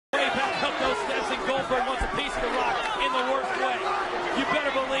Way back up those steps, and Goldberg wants a piece of the Rock in the worst way. You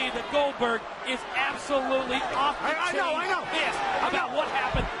better believe that Goldberg is absolutely off the chain. I know. Yes, about what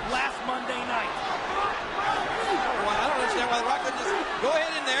happened last Monday night. Well, I don't understand why the Rock didn't just go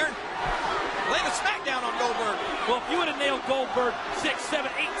ahead in there and lay the SmackDown on Goldberg. Well, if you would have nailed Goldberg 6, 7,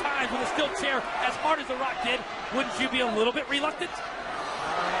 8 times with a steel chair as hard as the Rock did, wouldn't you be a little bit reluctant?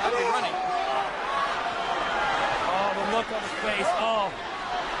 I'd be running. Oh, the look on his face. Oh.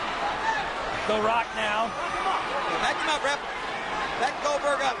 The Rock now. Back him up, ref. Back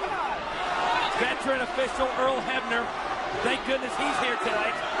Goldberg up. Veteran official Earl Hebner. Thank goodness he's here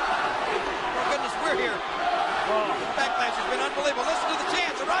tonight. Thank goodness we're here. Oh. Backlash has been unbelievable. Listen to the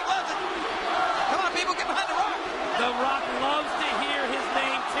chants. The Rock loves it. Come on, people, get behind the Rock. The Rock loves to hear his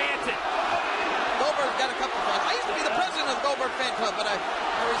name chanted. Goldberg's got a couple of fans. I used to be the president of the Goldberg fan club, but I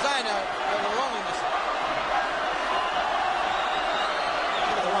resigned out of the loneliness.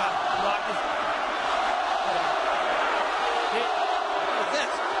 Look at the Rock. The Rock is... What's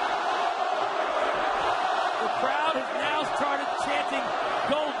this? The crowd has now started chanting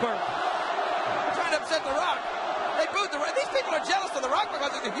Goldberg. They're trying to upset the Rock. They booed the Rock. These people are jealous of the Rock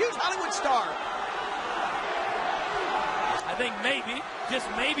because he's a huge Hollywood star. I think maybe, just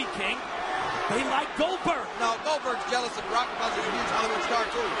maybe, King, they like Goldberg. No, Goldberg's jealous of Rock because he's a huge Hollywood star,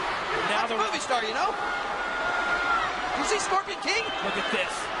 too. Now the movie star, you know? You see Scorpion King? Look at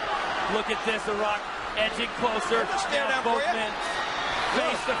this. Look at this. The Rock edging closer. Stare down both for you. men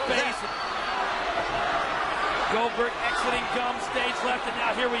face to face. Goldberg exiting gum stage left, and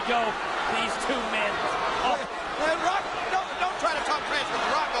now here we go. These two men. Oh. And Rock, don't try to talk trash with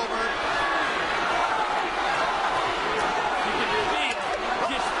Rock, Goldberg. You can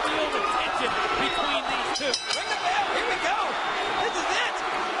just feel the tension between these two. Ring the bell. Here we go. This is it.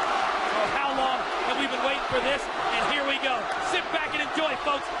 Oh, how long have we been waiting for this? And here we go. Sit back and enjoy,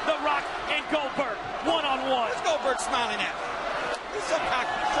 folks. The Rock and Goldberg, one-on-one. What's Goldberg smiling at? He's so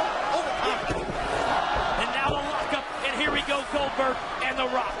cocky, so overconfident. And now the lockup, and here we go, Goldberg and The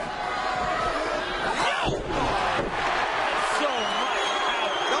Rock. So much power.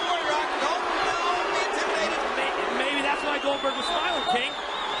 Don't worry, Rock. Don't be intimidated. Maybe that's why Goldberg was smiling, King.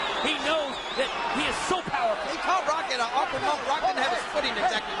 He knows that he is so powerful. He caught Rock at an awkward moment. Rock didn't have his footing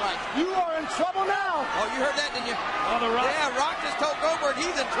exactly right. You are in trouble now. Oh, you heard that, didn't you? Oh, The Rock. Yeah, Rock just told Goldberg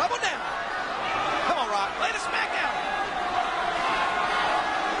he's in trouble now. Come on, Rock. Lay the SmackDown.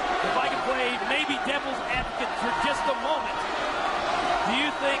 If I can play maybe devil's advocate for just a moment, do you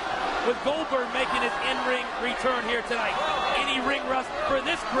think with Goldberg making his in-ring return here tonight, any ring rust for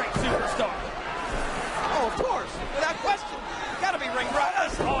this great superstar? Oh, of course. Without question. Gotta be ring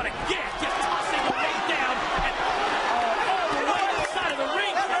rust. Oh, and again, just tossing the ring down and all the way to the side of the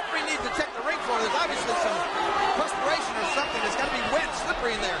ring. That referee needs to check the ring floor. There's obviously some perspiration or something. It's got to be wet,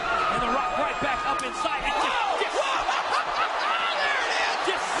 slippery in there. And The Rock right back up inside. And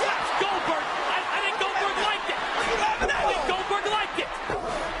just slaps Goldberg. I think Goldberg liked it. I think Goldberg liked it.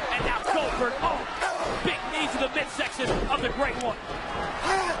 And now Goldberg, oh, big knees to the midsection of the Great One.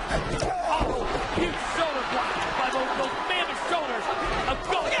 Oh, huge shoulder block by those mammoth shoulders of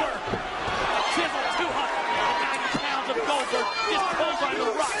Goldberg. Chisel 290 pounds of Goldberg just pulled by The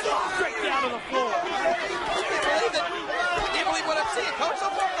Rock straight down to the floor. I can't believe what I'm seeing, Coach.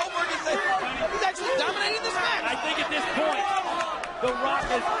 So far, Goldberg is he's actually dominating this match. I think at this point, The Rock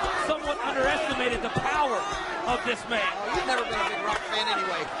has somewhat underestimated the power of this man. Oh, you've never been a big Rock fan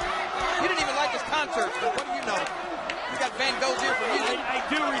anyway. You didn't even like his concerts, but what do you know? He's got Van Gogh's ear for music. I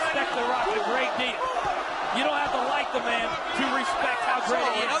do respect The Rock a great deal. You don't have to like the man to respect how great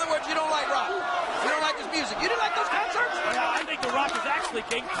he is. In other words, you don't like Rock. You don't like his music. You didn't like those concerts? Yeah, I think The Rock is actually,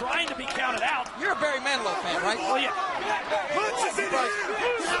 King, trying to be counted out. You're a Barry Manilow fan, right? Oh, yeah. You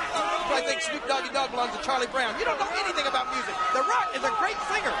probably think Snoop Doggy Dogg belongs to Charlie Brown. You don't know anything about music. The Rock is a great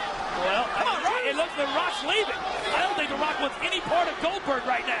singer. Well, come on, Rock. It looks like The Rock's leaving. I don't think The Rock wants any part of Goldberg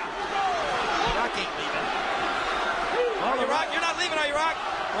right now. Rock ain't leaving. Well, The Rock, you're not leaving, are you, Rock?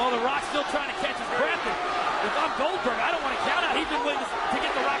 Well, The Rock's still trying to catch his breath. And if I'm Goldberg, I don't want to count out. He's been willing to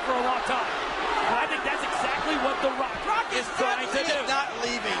get The Rock for a long time. But I think that's exactly what The Rock is trying to do. Not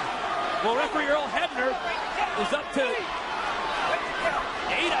leaving. Well, referee Earl Hebner is up to 8,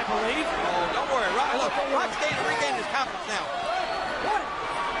 I believe. Oh, don't worry. Rock's regained his confidence now.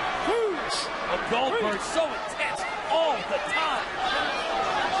 Well, Goldberg's so intense all the time.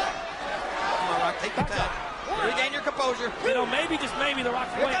 Come on, Rock, take your time. Regain your composure. You know, maybe, just maybe, The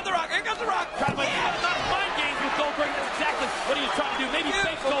Rock's Here comes The Rock. Here comes The Rock. Trying to play mind games with Goldberg. That's exactly what he was trying to do. Maybe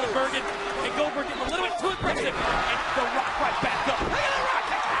face Goldberg, and Goldberg getting a little bit too aggressive. And The Rock right back up. Look at The Rock.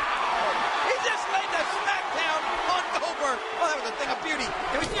 He just laid the SmackDown on Goldberg. Oh, that was a thing of beauty.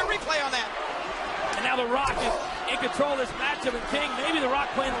 Can we see a now The Rock is in control of this matchup, and King, maybe The Rock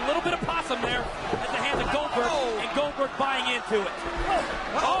playing a little bit of possum there at the hands of Goldberg, and Goldberg buying into it.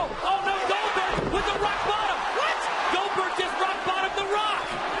 Oh no, Goldberg with the rock bottom. What? Goldberg just rock bottomed The Rock.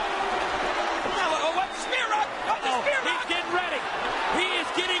 Oh, what? Spear rock. Oh, the spear rock. He's getting ready. He is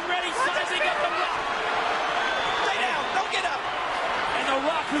getting ready, sizing up The Rock. Stay down. Don't get up. And The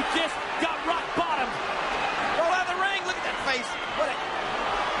Rock, who just got rock bottomed. Roll out of the ring. Look at that face. What a...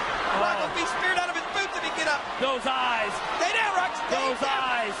 Rock will be speared out of his boots if he get up. Those eyes. Stay down, Rock. Stay Those down.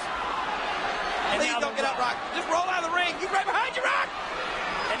 eyes. And Please don't get up, Rock. Just roll out of the ring. He's right behind you, Rock.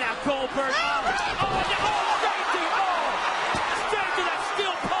 And now Goldberg. Straight to that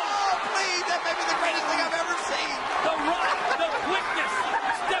steel post. Oh, please. That may be the greatest thing I've ever seen. The Rock, the quickness,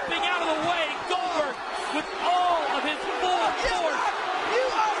 stepping out of the way. Goldberg with all of his full force. Rock. You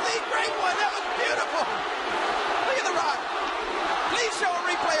are the great one. That was beautiful. Look at The Rock. Please show a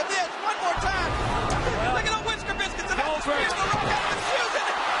replay of this one more time. Look at the Whisker Biscuits and how the spears The Rock out of his shoes.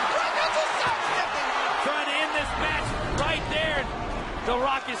 And Rock out to sidestepping. Trying to end this match right there. The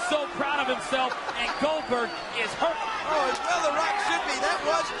Rock is so proud of himself, and Goldberg is hurt. Oh, as well The Rock should be. That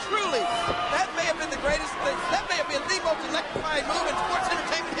was truly, that may have been the greatest thing. That may have been the most electrifying move in sports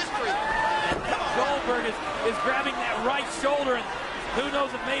entertainment history. Goldberg is grabbing that right shoulder, and who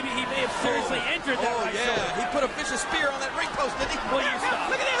knows if maybe he may have seriously injured that right shoulder. He put a vicious spear on that ring post, didn't he? Will you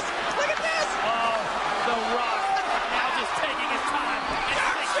stop? Look at this! Look at this! Oh, The Rock now just taking his time.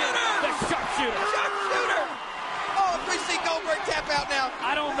 Sharpshooter! The sharpshooter. Sharpshooter! Oh, we see Goldberg tap out now.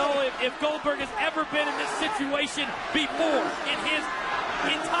 I don't know if Goldberg has ever been in this situation before in his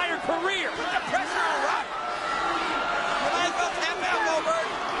entire career. Put the pressure on Rock. You might as well tap out, Goldberg.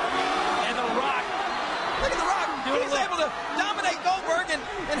 And The Rock. Look at The Rock. He's able to dominate Goldberg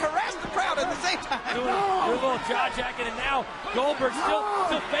and harass the crowd at the same time. Doing a little jaw jacket, and now Goldberg still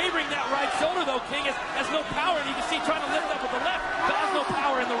favoring that right shoulder, though. King has no power, and you can see trying to lift up with the left, but has no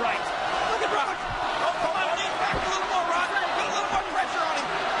power in the right. Look at Rock. Oh, come on, lean back a little more, Rock. Put a little more pressure on him.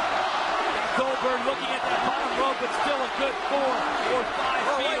 Goldberg looking at that bottom rope, but still a good 4 or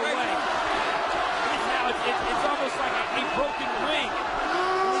 5 feet away. Now it's almost like a broken ring.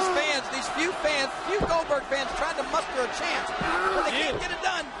 These few Goldberg fans trying to muster a chance, but they can't get it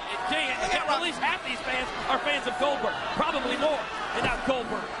done. At least half these fans are fans of Goldberg, probably more. And now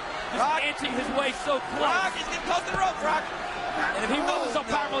Goldberg just inching his way so close. Rock is getting close to the rope, Rock. And if he wasn't so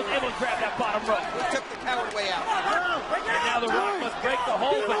powerful, he was able to grab that bottom rope. He took the coward way out. And now The Rock must break the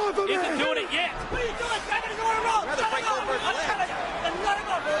hold, but isn't doing it yet. Rather break Goldberg's leg.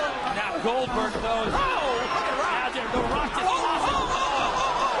 Now Goldberg knows. Now The Rock just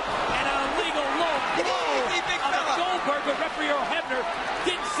and an illegal low blow of Goldberg, but referee Earl Hebner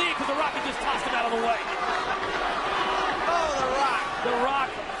didn't see it because The Rock had just tossed him out of the way. Oh, The Rock. The Rock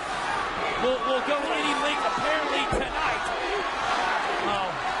will go any length apparently tonight.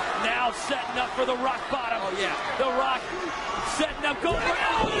 Oh, now setting up for the rock bottom. Oh, yeah. The Rock setting up Goldberg.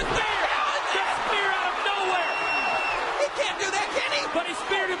 Oh, he's there! The spear out of nowhere! He can't do that, can he? But he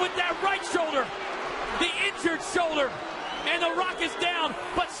speared him with that right shoulder, the injured shoulder. And The Rock is down,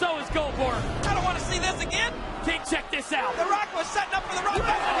 but so is Goldberg. I don't want to see this again. King, check this out. The Rock was setting up for the rock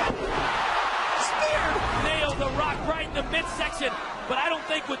bottom. Spear! Nailed The Rock right in the midsection, but I don't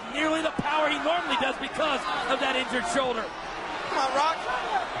think with nearly the power he normally does because of that injured shoulder. Come on, Rock.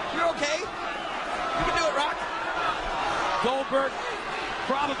 You're okay. You can do it, Rock. Goldberg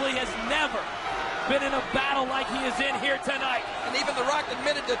probably has never been in a battle like he is in here tonight. And even The Rock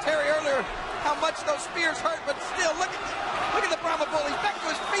admitted to Terry earlier how much those spears hurt, but still, look at the Brahma Bull. He's back to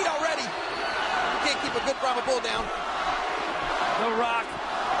his feet already. You can't keep a good Brahma Bull down. The Rock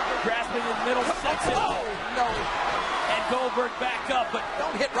grasping his middle section. Oh, no. And Goldberg back up, but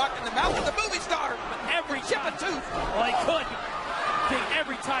don't hit Rock in the mouth with the movie star. But every chip a tooth. Well, he could.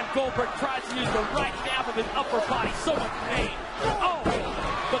 Every time Goldberg tries to use the right half of his upper body, so much pain. Oh,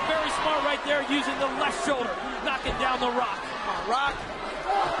 but very smart right there, using the left shoulder, knocking down The Rock. Come on, Rock.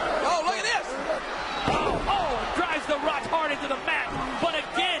 Oh, look at this. Oh, drives The Rock hard into the mat. But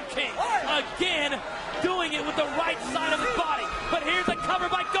again, King, again, doing it with the right side of his body. But here's a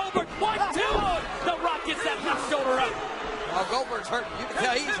cover by Goldberg. 1, 2. The Rock gets that left shoulder up. Well, Goldberg's hurting. You can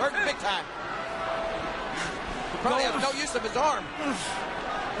tell he's hurting big time. He probably has no use of his arm.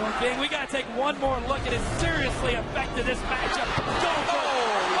 King, we got to take one more look at it seriously affected this matchup. Goldberg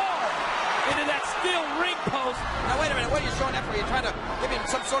into that steel ring post. Now, wait a minute. What are you showing that for? You're trying to give him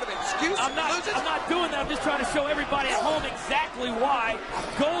some sort of excuse? I'm not doing that. I'm just trying to show everybody at home exactly why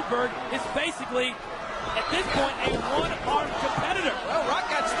Goldberg is basically, at this point, a one-armed competitor. Well, Rock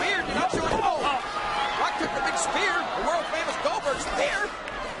got speared. You're not showing it. Rock took the big spear, the world-famous Goldberg spear.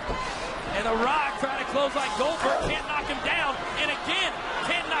 And The Rock trying to Clothesline, Goldberg can't knock him down, and again,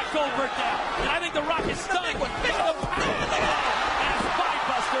 can't knock Goldberg down. And I think The Rock is stunned. And a spine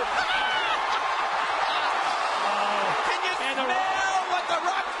buster. Can you smell what The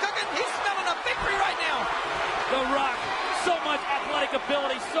Rock's cooking? He's smelling a victory right now. The Rock, so much athletic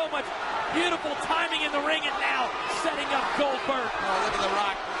ability, so much beautiful timing in the ring, and now setting up Goldberg. Oh, look at The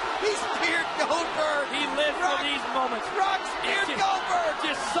Rock. He speared Goldberg. He lives for these moments. Rock speared Goldberg.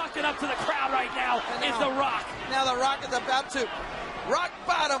 Just sucking up to the crowd right now is The Rock. Now The Rock is about to rock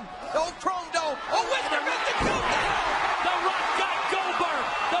bottom. The old Chrome Dome. Oh, Whisker Biscuit goes down. The Rock got Goldberg.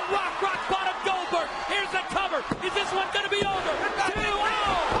 The Rock rock bottom Goldberg. Here's the cover. Is this one going to be over? 2-0.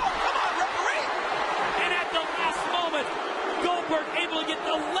 Oh, come on, referee. And at the last moment, Goldberg able to get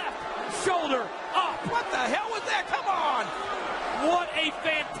the left shoulder up. What the hell was that? Come on. What a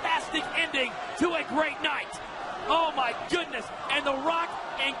fantastic ending to a great night. Oh my goodness. And The Rock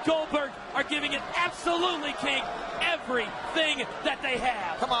and Goldberg are giving it absolutely, King, everything that they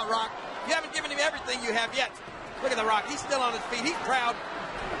have. Come on, Rock. You haven't given him everything you have yet. Look at The Rock. He's still on his feet. He's proud.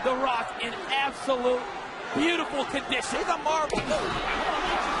 The Rock in absolute beautiful condition. He's a marvel.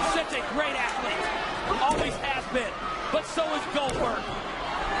 Such a great athlete. Always has been. But so is Goldberg.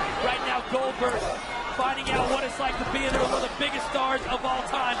 Right now, Goldberg finding out what it's like to be in there with one of the biggest stars of all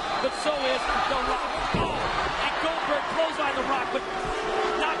time, but so is The Rock. Oh, and Goldberg clotheslined The Rock, but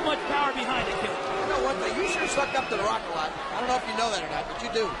not much power behind it, King. You know what, you sure suck up to The Rock a lot. I don't know if you know that or not, but you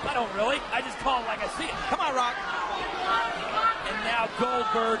do. I don't really. I just call it like I see it. Come on, Rock. And now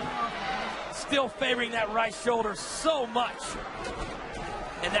Goldberg still favoring that right shoulder so much.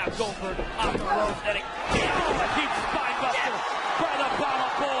 And now Goldberg off the rope, and a huge spine buster by the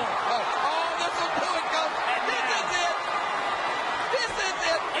bottom pole. This will do it, Coach. And this is it. This is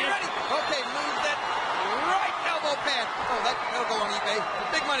it. You ready? Okay, move that right elbow pad. Oh, that'll go on eBay.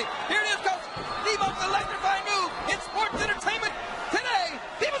 Big money. Here it is, Coach. The most electrifying move in sports entertainment today.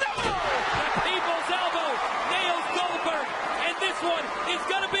 People's elbow. The People's elbow nails Goldberg. And this one is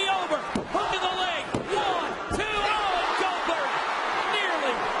going to be over. Hook in the leg. 1, 2, and Goldberg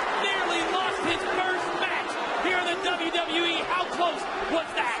nearly lost his first match here in the WWE. How close was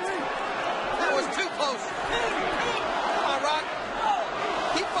that? That was too close. Come on, Rock.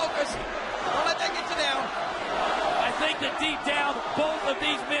 Keep focused. Don't let that get you down. I think that deep down, both of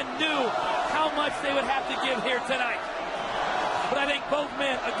these men knew how much they would have to give here tonight. But I think both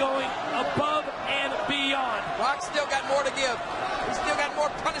men are going above and beyond. Rock's still got more to give. He's still got more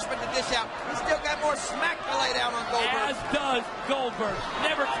punishment to dish out. He's still got more smack to lay down on Goldberg. As does Goldberg.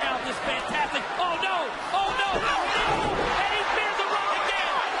 Never count this fantastic. Oh no! Oh no! Oh no! And he spears The Rock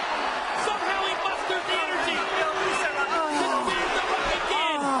again. Somehow he musters the energy. He spears The Rock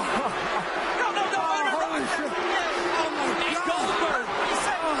again. No, wait. And Goldberg,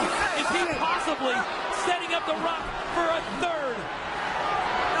 is he possibly setting up The Rock for a third?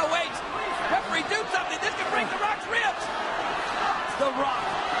 No, wait. Referee, do something. This could break The Rock's ribs. The Rock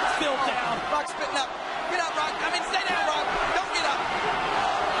still down. Rock's spitting up. Get up, Rock. Stay down, Rock. Don't get up.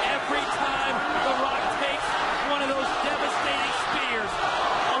 Every time The Rock takes one of those devastating spears,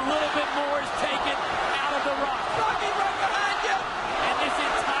 a little bit more is taken out of The Rock. Rocky's right behind you. And this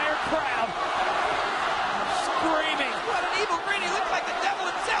entire crowd screaming. What an evil grin. He looks like the devil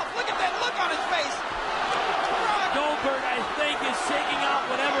himself. Look at that look on his face. Goldberg, I think, is shaking off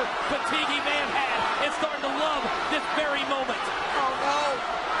whatever fatigue he may have had and starting to love this very moment. Oh, no.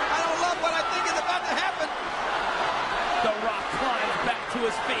 I don't love what I think is about to happen. The Rock climbs back to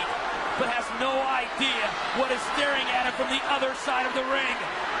his feet, but has no idea what is staring at him from the other side of the ring.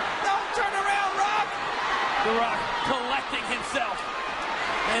 Don't turn around, Rock. The Rock collecting himself.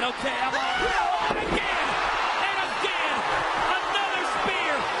 And okay, I'm on. And again! And again! Another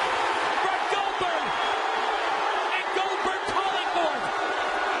spear for Goldberg! And Goldberg calling for it!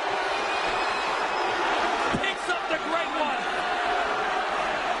 Picks up the great one!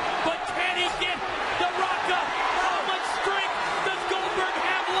 But can he get The Rock up? How much strength does Goldberg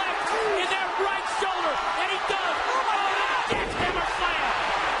have left in that right shoulder? And he does! Oh, the jackhammer slam!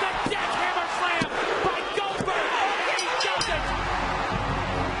 The jackhammer slam by Goldberg! And he does it!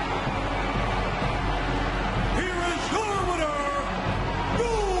 Here is your winner,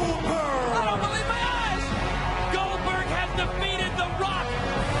 Goldberg! I don't believe my eyes. Goldberg has defeated The Rock,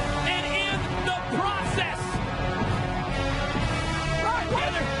 and in the process,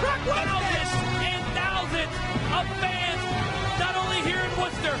 thousands and thousands of fans, not only here in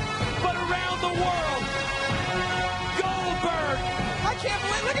Worcester, but around the world. Goldberg, I can't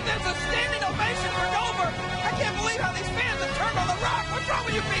believe. Look at this. A standing ovation for Goldberg. I can't believe how these fans have turned on The Rock. What's wrong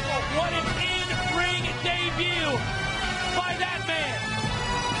with you people? what an in-ring debut by that man.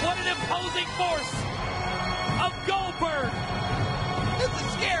 What an imposing force. of Goldberg. This is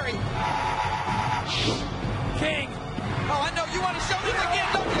scary. King